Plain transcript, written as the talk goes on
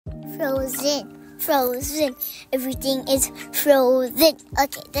Frozen. Frozen. Everything is frozen.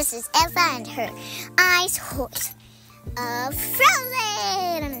 Okay, this is Elsa and her ice horse.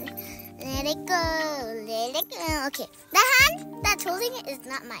 Frozen. Let it go. Let it go. Okay, the hand that's holding it is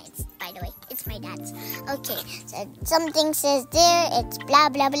not mine, by the way. It's my dad's. Okay, so something says there. It's blah,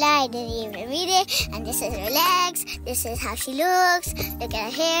 blah, blah. I didn't even read it. And this is her legs. This is how she looks. Look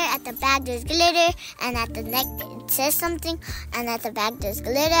at her hair. At the back, there's glitter. And at the neck, it says something. And at the back, there's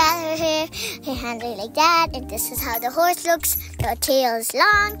glitter at her hair. Her hands are like that. And this is how the horse looks. The tail is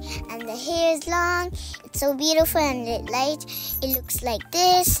long. And the hair is long. It's so beautiful and light. It looks like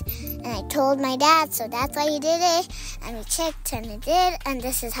this. And I told my dad, so that's why he did it. And we checked, and it did. And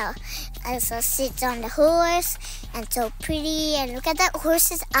this is how Elsa sits on the horse. And so pretty. And look at that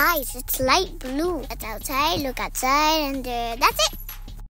horse's eyes. It's light blue. That's outside. Look outside. And that's it.